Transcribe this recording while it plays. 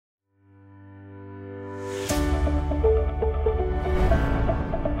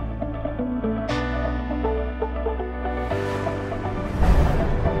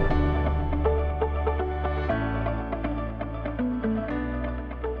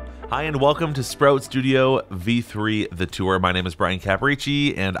Hi, and welcome to Sprout Studio V3 The Tour. My name is Bryan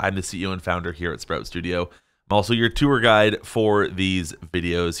Caparici, and I'm the CEO and founder here at Sprout Studio. I'm also your tour guide for these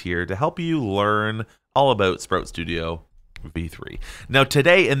videos here to help you learn all about Sprout Studio V3. Now,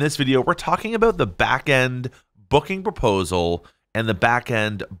 today in this video, we're talking about the backend booking proposal and the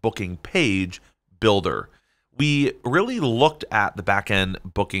backend booking page builder. We really looked at the backend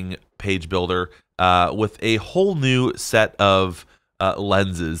booking page builder with a whole new set of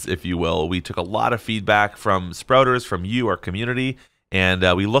lenses, if you will. We took a lot of feedback from Sprouters, from you, our community, and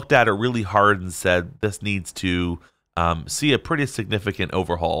we looked at it really hard and said this needs to see a pretty significant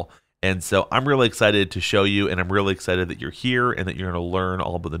overhaul. And so I'm really excited to show you, and I'm really excited that you're here and that you're going to learn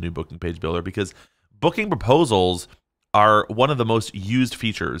all about the new booking page builder, because booking proposals are one of the most used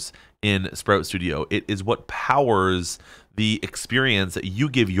features in Sprout Studio. It is what powers the experience that you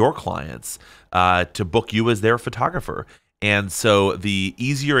give your clients to book you as their photographer. And so the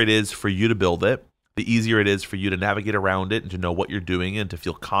easier it is for you to build it, the easier it is for you to navigate around it and to know what you're doing and to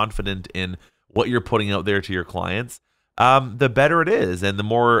feel confident in what you're putting out there to your clients, the better it is, and the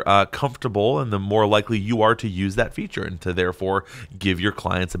more comfortable and the more likely you are to use that feature and to therefore give your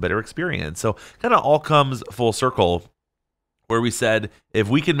clients a better experience. So kind of all comes full circle where we said, if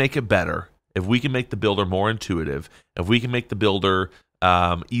we can make it better, if we can make the builder more intuitive, if we can make the builder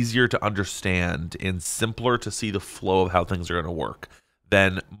easier to understand and simpler to see the flow of how things are going to work,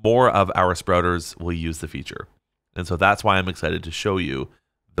 then more of our Sprouters will use the feature. And so that's why I'm excited to show you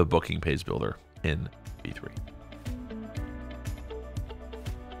the booking page builder in V3.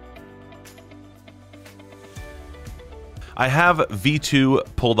 I have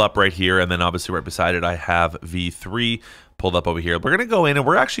V2 pulled up right here, and then obviously right beside it I have V3 pulled up over here. We're going to go in and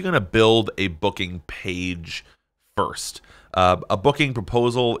we're actually going to build a booking page first. A booking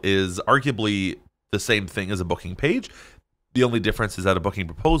proposal is arguably the same thing as a booking page. The only difference is that a booking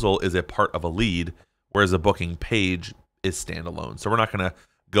proposal is a part of a lead, whereas a booking page is standalone. So we're not going to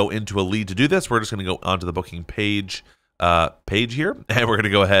go into a lead to do this. We're just going to go onto the booking page here, and we're going to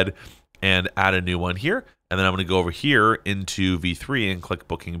go ahead and add a new one here. And then I'm going to go over here into V3 and click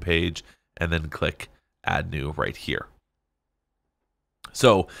booking page, and then click add new right here.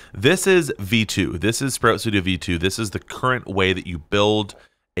 So this is V2. This is Sprout Studio V2. This is the current way that you build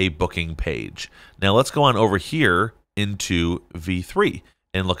a booking page. Now let's go on over here into V3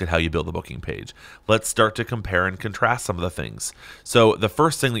 and look at how you build the booking page. Let's start to compare and contrast some of the things. So the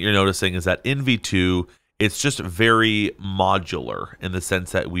first thing that you're noticing is that in V2, it's just very modular in the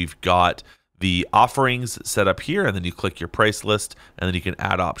sense that we've got the offerings set up here, and then you click your price list, and then you can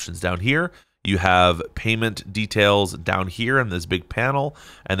add options down here. You have payment details down here in this big panel,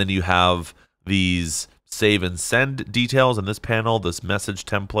 and then you have these save and send details in this panel, this message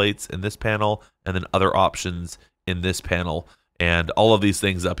templates in this panel, and then other options in this panel, and all of these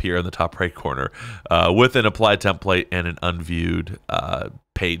things up here in the top right corner with an apply template and an unviewed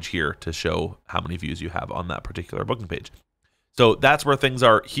page here to show how many views you have on that particular booking page. So that's where things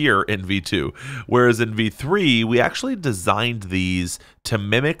are here in V2. Whereas in V3, we actually designed these to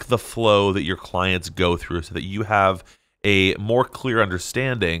mimic the flow that your clients go through so that you have a more clear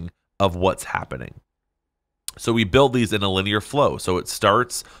understanding of what's happening. So we build these in a linear flow. So it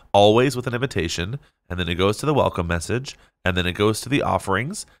starts always with an invitation, and then it goes to the welcome message, and then it goes to the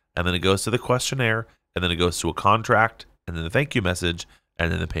offerings, and then it goes to the questionnaire, and then it goes to a contract, and then the thank you message,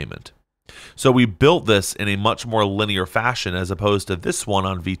 and then the payment. So we built this in a much more linear fashion as opposed to this one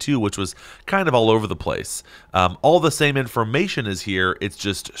on V2, which was kind of all over the place. All the same information is here. It's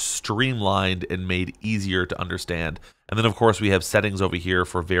just streamlined and made easier to understand. And then, of course, we have settings over here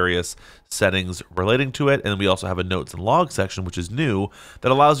for various settings relating to it. And then we also have a notes and log section, which is new,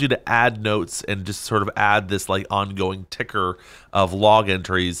 that allows you to add notes and just sort of add this like ongoing ticker of log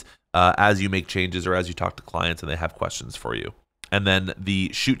entries as you make changes or as you talk to clients and they have questions for you. And then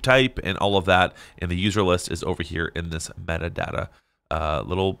the shoot type and all of that in the user list is over here in this metadata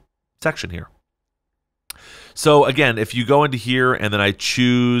little section here. So again, if you go into here and then I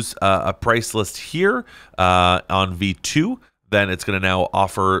choose a price list here on V2, then it's going to now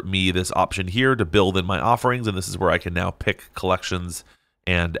offer me this option here to build in my offerings. And this is where I can now pick collections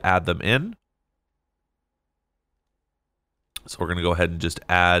and add them in. So we're going to go ahead and just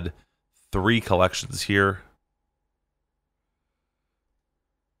add 3 collections here.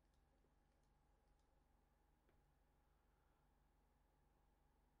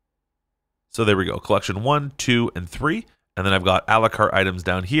 So there we go, collection 1, 2, and 3. And then I've got a la carte items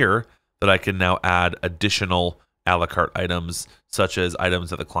down here that I can now add additional a la carte items, such as items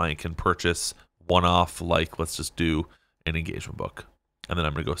that the client can purchase one-off, like let's just do an engagement book. And then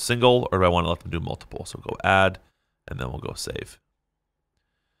I'm going to go single, or do I want to let them do multiple? So go add, and then we'll go save.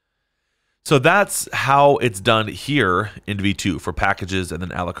 So that's how it's done here in V2 for packages and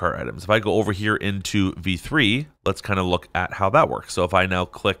then a la carte items. If I go over here into V3, let's kind of look at how that works. So if I now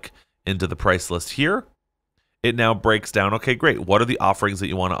click into the price list here, it now breaks down, okay, great. What are the offerings that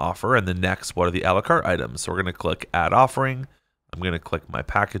you want to offer? And then next, what are the a la carte items? So we're going to click add offering. I'm going to click my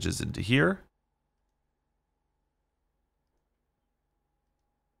packages into here.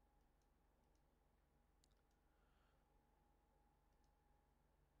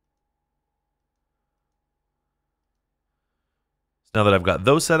 Now that I've got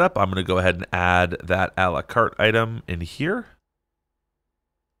those set up, I'm going to go ahead and add that a la carte item in here.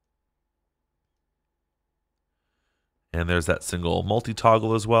 And there's that single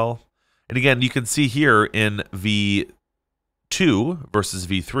multi-toggle as well. And again, you can see here in V2 versus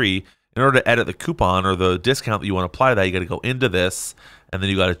V3, in order to edit the coupon or the discount that you want to apply to that, you got to go into this, and then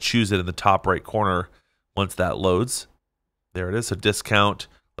you got to choose it in the top right corner once that loads. There it is. So discount,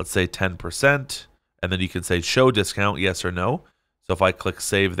 let's say 10%, and then you can say show discount, yes or no. So if I click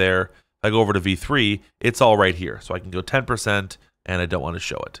save there, if I go over to V3, it's all right here. So I can go 10% and I don't want to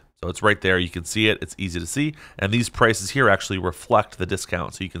show it. So it's right there. You can see it. It's easy to see. And these prices here actually reflect the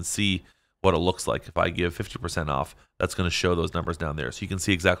discount. So you can see what it looks like. If I give 50% off, that's going to show those numbers down there. So you can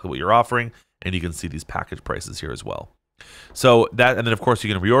see exactly what you're offering, and you can see these package prices here as well. So that, and then of course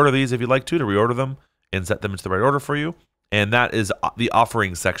you can reorder these if you'd like to reorder them and set them into the right order for you. And that is the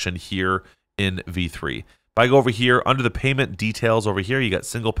offering section here in V3. If I go over here under the payment details over here, you got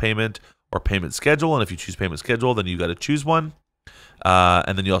single payment or payment schedule. And if you choose payment schedule, then you got to choose one.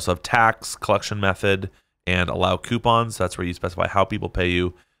 And then you also have tax, collection method, and allow coupons. That's where you specify how people pay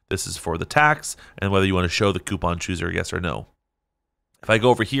you. This is for the tax and whether you want to show the coupon chooser yes or no. If I go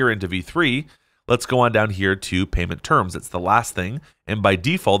over here into V3, let's go on down here to payment terms. It's the last thing. And by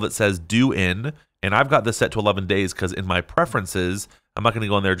default, it says due in. And I've got this set to 11 days because in my preferences, I'm not going to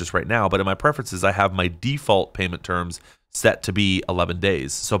go in there just right now, but in my preferences, I have my default payment terms set to be 11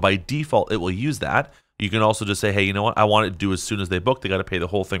 days. So by default, it will use that. You can also just say, hey, you know what? I want it to do as soon as they book. They got to pay the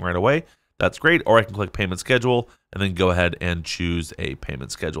whole thing right away. That's great. Or I can click payment schedule and then go ahead and choose a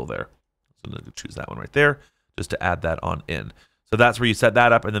payment schedule there. So I'm going to choose that one right there just to add that on in. So that's where you set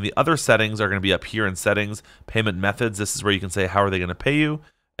that up. And then the other settings are going to be up here in settings. Payment methods, this is where you can say how are they going to pay you.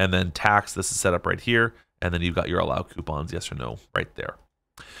 And then tax, this is set up right here. And then you've got your allow coupons, yes or no, right there.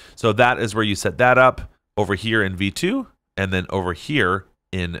 So that is where you set that up over here in V2 and then over here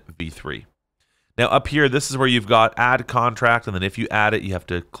in V3. Now up here, this is where you've got add contract. And then if you add it, you have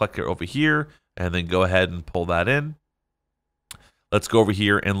to click it over here and then go ahead and pull that in. Let's go over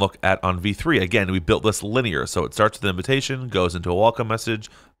here and look at on V3. Again, we built this linear. So it starts with an invitation, goes into a welcome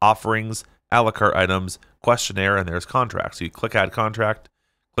message, offerings, a la carte items, questionnaire, and there's contract. So you click add contract,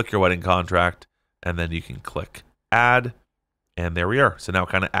 click your wedding contract, and then you can click add, and there we are. So now it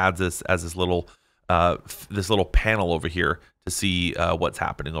kind of adds this as this little panel over here to see what's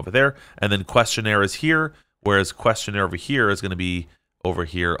happening over there. And then questionnaire is here, whereas questionnaire over here is going to be over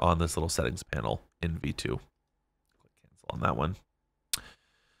here on this little settings panel in V2. Click cancel on that one.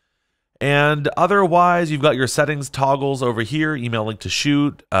 And otherwise, you've got your settings toggles over here, email link to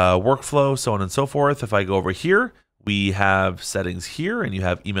shoot, workflow, so on and so forth. If I go over here, we have settings here, and you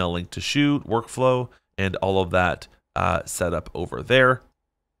have email link to shoot, workflow, and all of that set up over there.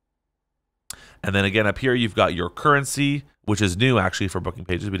 And then again, up here, you've got your currency, which is new actually for booking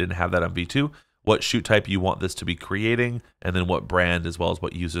pages. We didn't have that on V2. What shoot type you want this to be creating, and then what brand as well as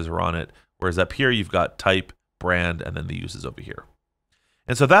what users are on it. Whereas up here, you've got type, brand, and then the uses over here.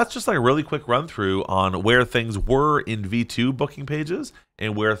 And so that's just like a really quick run through on where things were in V2 booking pages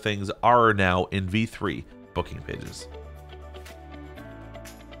and where things are now in V3 booking pages.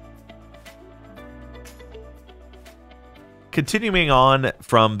 Continuing on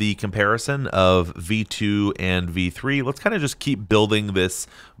from the comparison of V2 and V3, let's kind of just keep building this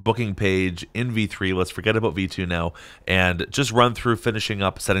booking page in V3. Let's forget about V2 now and just run through finishing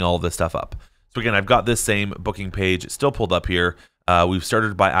up, setting all of this stuff up. So again, I've got this same booking page still pulled up here. We've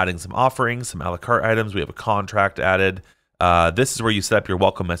started by adding some offerings, some a la carte items. We have a contract added. This is where you set up your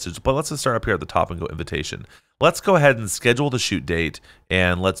welcome message, but let's just start up here at the top and go invitation. Let's go ahead and schedule the shoot date,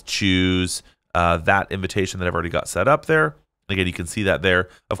 and let's choose that invitation that I've already got set up there. Again, you can see that there.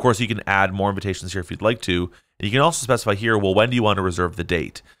 Of course, you can add more invitations here if you'd like to. And you can also specify here, well, when do you want to reserve the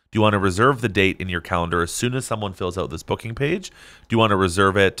date? Do you want to reserve the date in your calendar as soon as someone fills out this booking page? Do you want to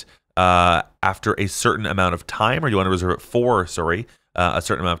reserve it after a certain amount of time, or do you want to reserve it for, a certain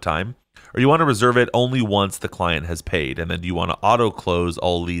amount of time? Or do you want to reserve it only once the client has paid? And then do you want to auto close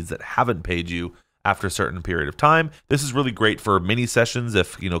all leads that haven't paid you after a certain period of time? This is really great for mini sessions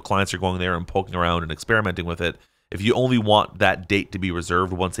if clients are going there and poking around and experimenting with it. if you only want that date to be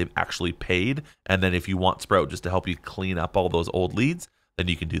reserved once they've actually paid, and then if you want Sprout just to help you clean up all those old leads, then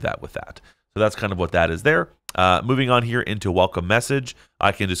you can do that with that. So that's kind of what that is there. Moving on here into welcome message,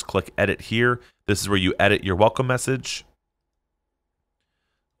 I can just click edit here. This is where you edit your welcome message.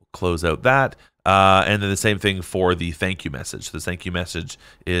 Close out that. And then the same thing for the thank you message. The thank you message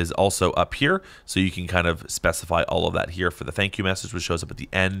is also up here. So you can kind of specify all of that here for the thank you message, which shows up at the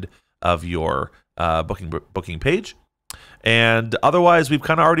end of your booking page. And otherwise, we've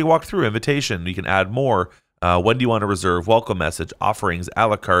kind of already walked through invitation. You can add more. When do you want to reserve? Welcome message, offerings, a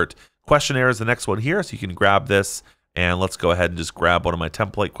la carte. Questionnaire is the next one here. So you can grab this. And let's go ahead and just grab one of my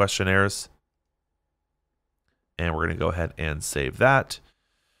template questionnaires. And we're going to go ahead and save that.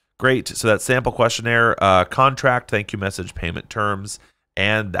 Great. So that sample questionnaire, contract, thank you message, payment terms,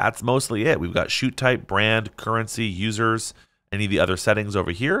 and that's mostly it. We've got shoot type, brand, currency, users, any of the other settings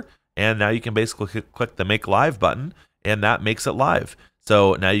over here. And now you can basically click the make live button, and that makes it live.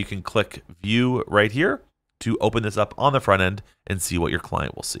 So now you can click view right here to open this up on the front end and see what your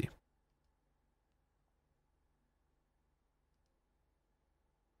client will see.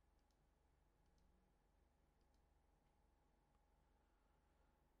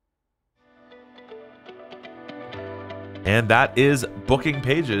 And that is booking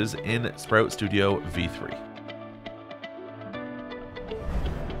pages in Sprout Studio V3.